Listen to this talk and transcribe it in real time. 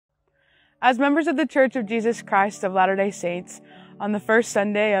As members of the Church of Jesus Christ of Latter-day Saints, on the first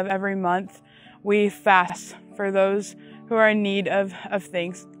Sunday of every month, we fast for those who are in need of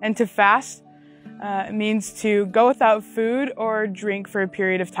things. And to fast means to go without food or drink for a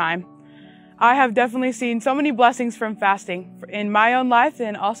period of time. I have definitely seen so many blessings from fasting in my own life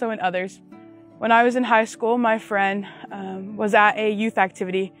and also in others. When I was in high school, my friend was at a youth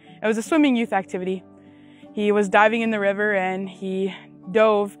activity. It was a swimming youth activity. He was diving in the river and he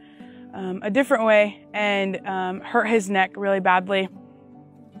dove a different way and hurt his neck really badly.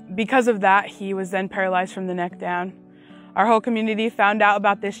 Because of that, he was then paralyzed from the neck down. Our whole community found out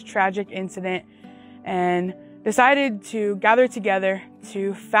about this tragic incident and decided to gather together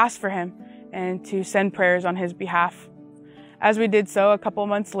to fast for him and to send prayers on his behalf. As we did so, a couple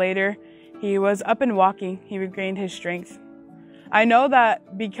months later, he was up and walking. He regained his strength. I know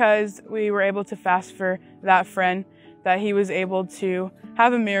that because we were able to fast for that friend, that he was able to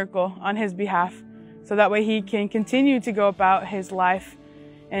have a miracle on his behalf, so that way he can continue to go about his life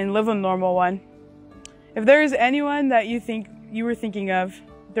and live a normal one. If there is anyone that you were thinking of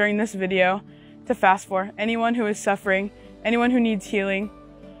during this video to fast for, anyone who is suffering, anyone who needs healing,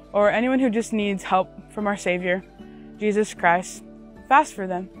 or anyone who just needs help from our Savior, Jesus Christ, fast for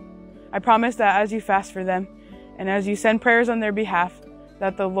them. I promise that as you fast for them and as you send prayers on their behalf,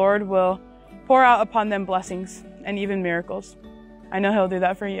 that the Lord will pour out upon them blessings and even miracles. I know He'll do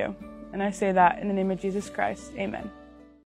that for you. And I say that in the name of Jesus Christ. Amen.